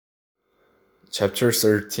Chapter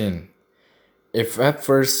 13. If at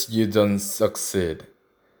first you don't succeed.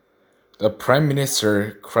 The Prime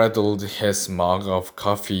Minister cradled his mug of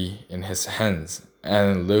coffee in his hands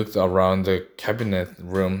and looked around the cabinet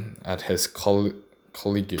room at his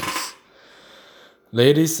colleagues.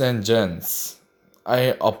 Ladies and gents,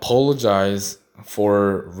 I apologize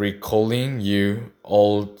for recalling you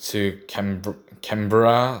all to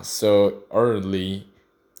Canberra so early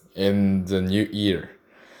in the new year.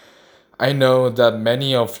 I know that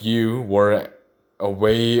many of you were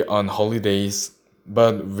away on holidays,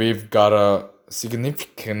 but we've got a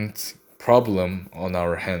significant problem on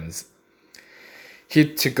our hands. He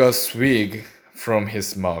took a swig from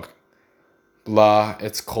his mug. Blah,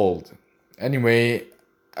 it's cold. Anyway,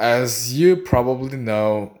 as you probably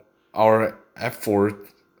know, our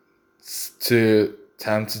efforts to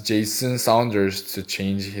tempt Jason Saunders to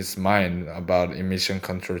change his mind about emission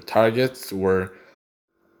control targets were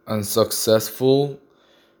unsuccessful.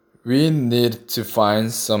 We need to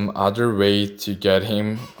find some other way to get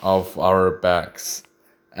him off our backs.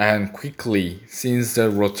 And quickly, since the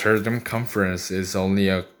Rotterdam conference is only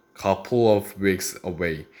a couple of weeks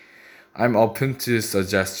away. I'm open to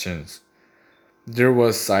suggestions. There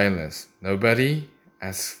was silence. Nobody?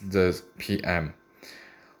 Asked the PM.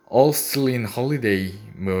 All still in holiday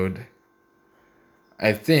mood.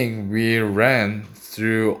 I think we ran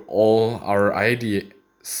through all our ideas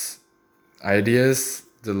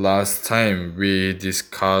the last time we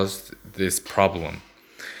discussed this problem.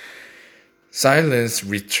 Silence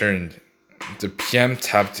returned. The PM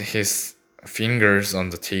tapped his fingers on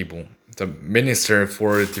the table. The Minister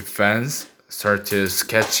for Defense started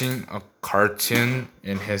sketching a cartoon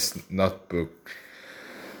in his notebook.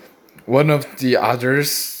 One of the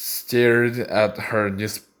others stared at her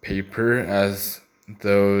newspaper as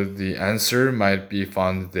though the answer might be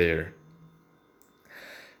found there.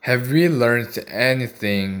 Have we learned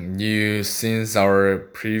anything new since our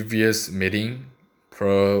previous meeting?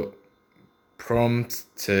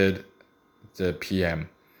 Prompted the PM.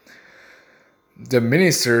 The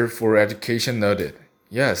Minister for Education nodded.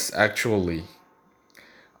 Yes, actually.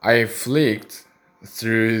 I flicked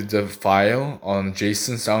through the file on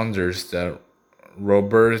Jason Saunders that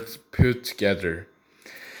Robert put together.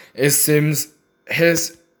 It seems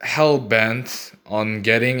he's hell-bent on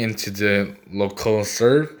getting into the local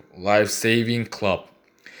surf life-saving club,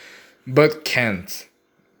 but can't.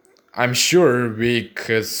 I'm sure we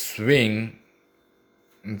could swing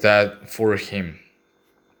that for him.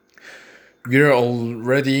 We're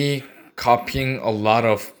already copying a lot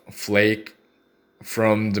of flake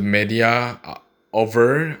from the media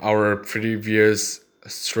over our previous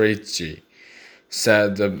strategy,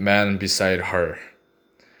 said the man beside her.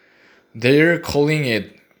 They're calling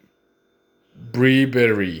it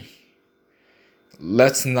bribery.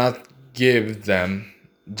 Let's not give them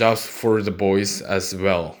jobs for the boys as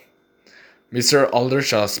well. Mr.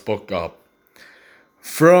 Aldershaw spoke up.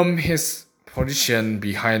 From his position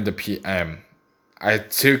behind the PM, I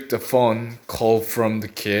took the phone call from the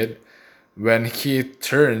kid when he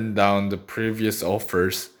turned down the previous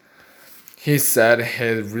offers. He said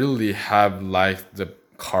he'd really have liked the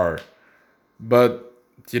car, but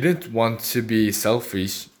didn't want to be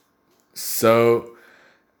selfish. So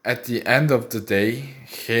at the end of the day,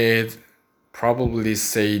 he'd probably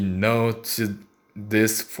say no to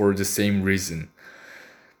this for the same reason.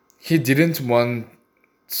 He didn't want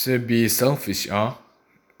to be selfish, huh?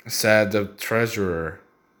 Said the treasurer.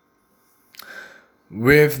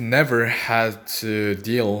 We've never had to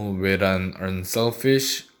deal with an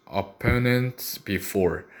unselfish opponent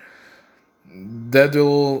before.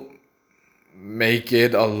 That'll make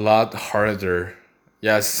it a lot harder.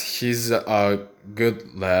 Yes, he's a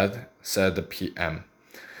good lad, said the PM.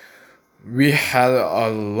 We had a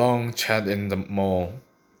long chat in the mall.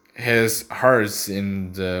 His heart's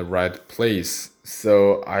in the right place,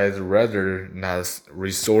 so I'd rather not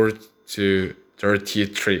resort to dirty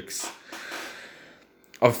tricks.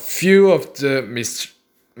 A few of the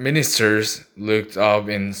ministers looked up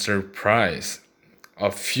in surprise. A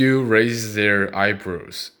few raised their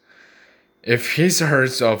eyebrows. If he's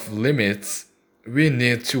heard of limits, we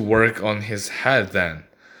need to work on his head then.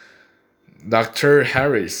 Dr.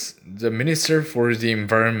 Harris, the Minister for the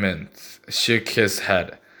Environment, shook his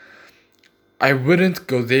head. I wouldn't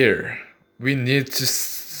go there. We need to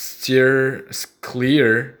steer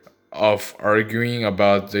clear of arguing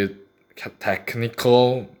about the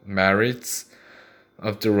technical merits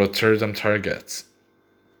of the Rotterdam targets.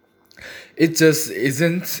 It just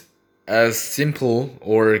isn't as simple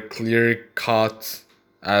or clear cut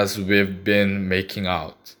as we've been making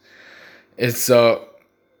out. It's a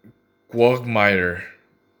quagmire.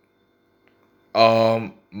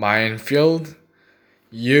 Minefield,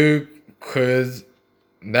 you could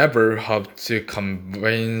never hope to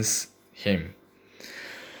convince him.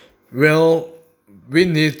 Well, we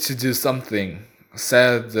need to do something,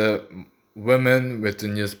 said the woman with the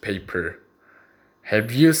newspaper.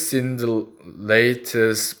 Have you seen the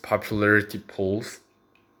latest popularity polls?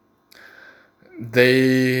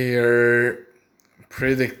 They are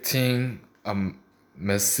predicting a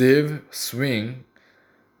massive swing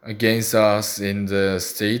against us in the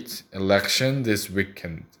state election this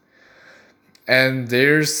weekend. And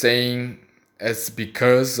they're saying it's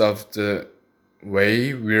because of the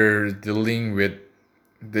way we're dealing with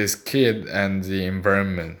this kid and the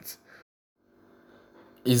environment.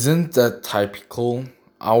 Isn't that typical?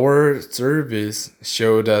 Our surveys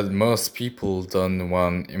show that most people don't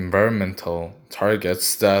want environmental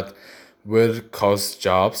targets that would cost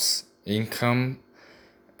jobs, income,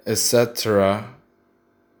 etc.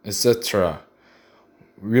 etc.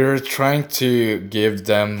 We're trying to give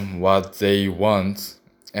them what they want,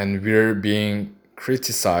 and we're being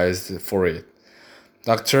criticized for it.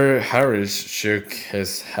 Dr. Harris shook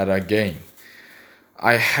his head again.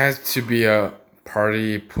 I had to be a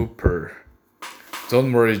party pooper.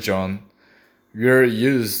 Don't worry, John. We're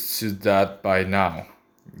used to that by now.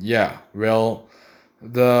 Yeah, well,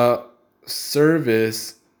 the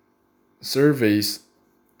service surveys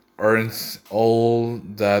aren't all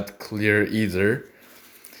that clear either.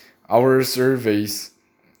 Our surveys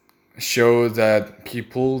show that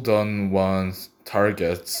people don't want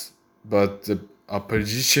targets, but the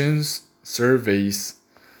opposition's surveys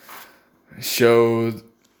show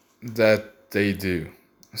that they do.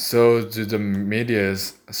 So do the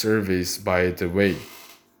media's surveys, by the way.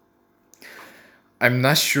 I'm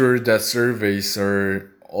not sure that surveys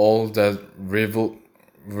are all that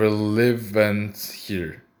relevant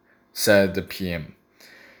here, said the PM.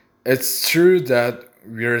 It's true that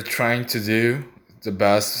we're trying to do the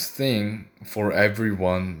best thing for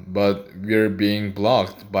everyone, but we're being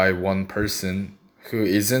blocked by one person who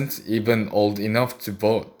isn't even old enough to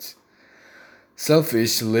vote.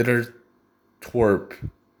 Selfish little twerp,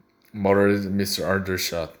 muttered Mr.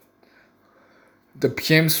 Aldershot. The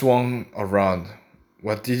PM swung around.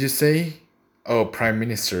 What did you say? Oh, Prime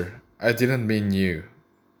Minister, I didn't mean you.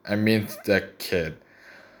 I meant that kid.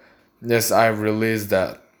 Yes, I realized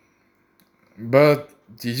that. But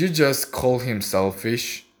did you just call him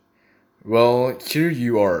selfish? Well, here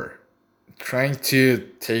you are, trying to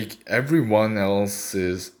take everyone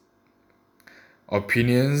else's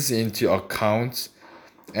opinions into account,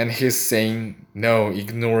 and he's saying, no,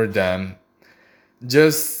 ignore them.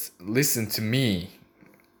 Just listen to me.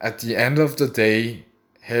 At the end of the day,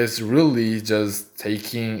 he's really just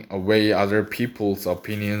taking away other people's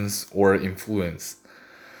opinions or influence.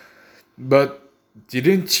 But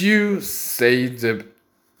didn't you say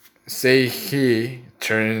he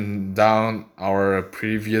turned down our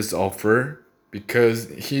previous offer because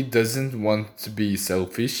he doesn't want to be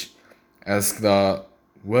selfish? Asked the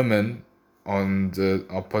woman on the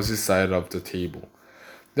opposite side of the table.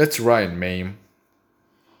 That's right, ma'am.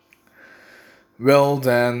 Well,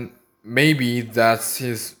 then, maybe that's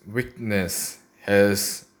his weakness,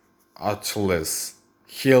 his Achilles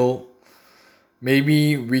heel.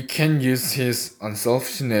 Maybe we can use his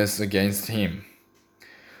unselfishness against him.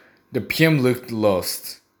 The PM looked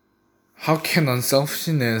lost. How can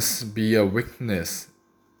unselfishness be a weakness?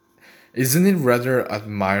 Isn't it rather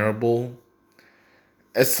admirable?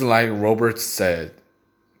 It's like Robert said.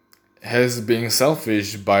 He's being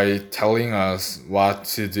selfish by telling us what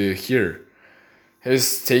to do here.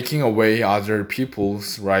 He's taking away other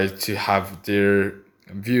people's right to have their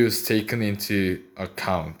views taken into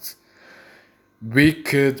account. We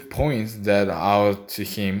could point that out to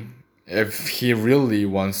him. If he really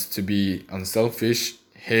wants to be unselfish,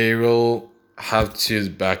 he will have to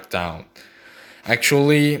back down.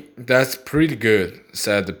 Actually, that's pretty good,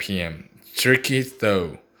 said the PM. Tricky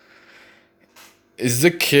though. Is the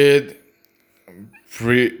kid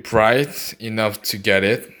bright enough to get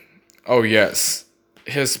it? Oh, yes,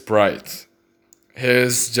 he's bright.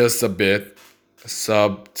 He's just a bit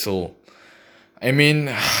subtle. I mean,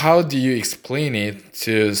 how do you explain it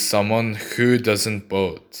to someone who doesn't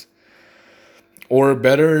vote? Or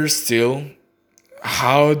better still,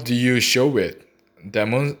 how do you show it?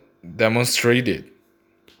 Demonstrate it.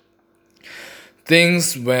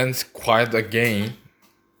 Things went quiet again,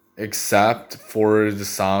 except for the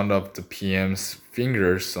sound of the PM's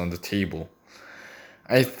fingers on the table.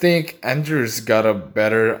 I think Andrew's got a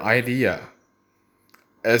better idea.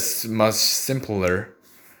 It's much simpler.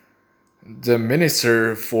 The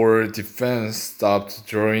Minister for Defense stopped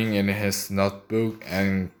drawing in his notebook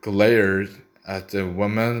and glared at the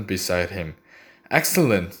woman beside him.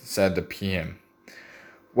 Excellent, said the PM.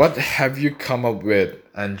 What have you come up with,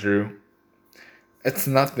 Andrew? It's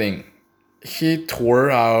nothing. He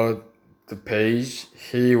tore out the page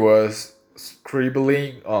he was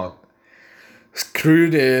scribbling on,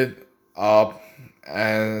 screwed it up,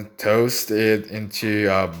 and tossed it into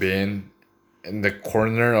a bin in the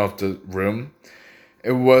corner of the room.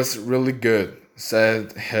 It was really good,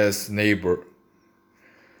 said his neighbor.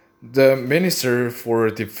 The Minister for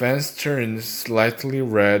Defense turned slightly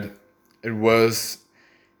red. It was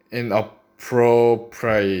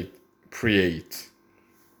inappropriate.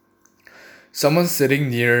 Someone sitting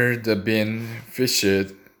near the bin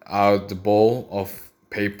fished out the ball of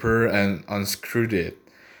paper and unscrewed it.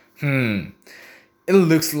 It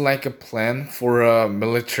looks like a plan for a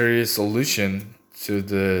military solution to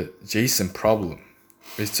the Jason problem.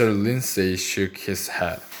 Mr. Lindsay shook his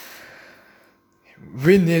head.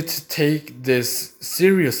 We need to take this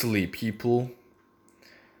seriously, people.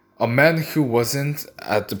 A man who wasn't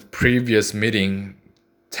at the previous meeting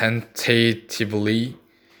tentatively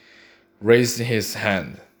raised his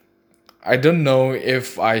hand. I don't know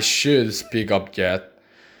if I should speak up yet,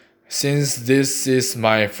 since this is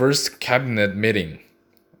my first cabinet meeting.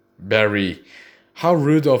 Barry, how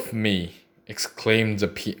rude of me, exclaimed the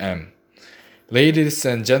PM. Ladies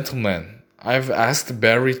and gentlemen, I've asked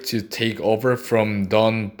Barry to take over from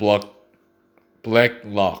Don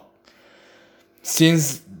Blacklock.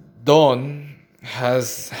 Since Don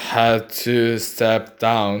has had to step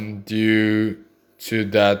down due to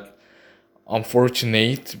that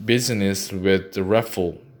unfortunate business with the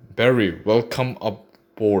raffle, Barry, welcome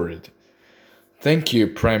aboard. Thank you,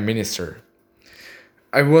 Prime Minister.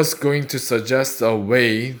 I was going to suggest a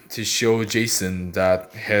way to show Jason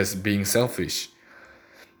that he's being selfish.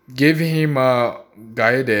 Give him a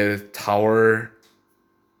guided tour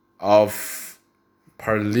of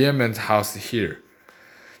Parliament House here.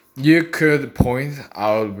 You could point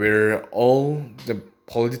out where all the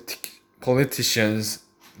politicians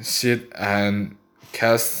sit and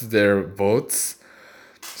cast their votes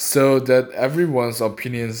so that everyone's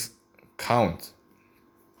opinions count.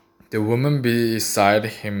 The woman beside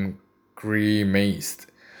him grimaced.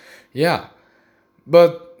 Yeah,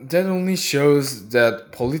 but that only shows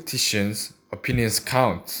that politicians' opinions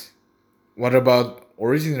count. What about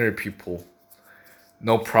ordinary people?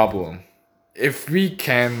 No problem. If we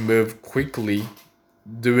can move quickly,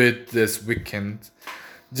 do it this weekend,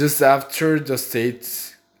 just after the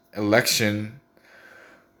state election,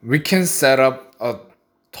 we can set up a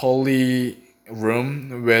tally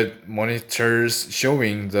room with monitors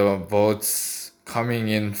showing the votes coming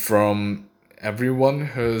in from everyone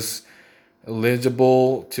who's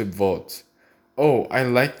eligible to vote. Oh, I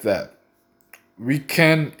like that. We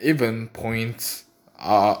can even point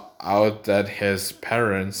out that his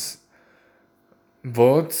parents'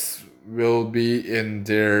 votes will be in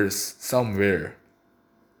there somewhere,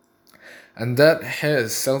 and that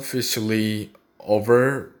he's selfishly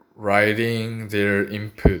overriding their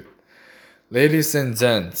input. Ladies and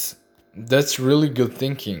gents, that's really good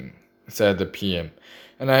thinking, said the PM.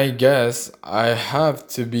 And I guess I have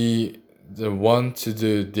to be the one to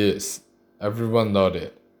do this. Everyone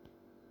nodded.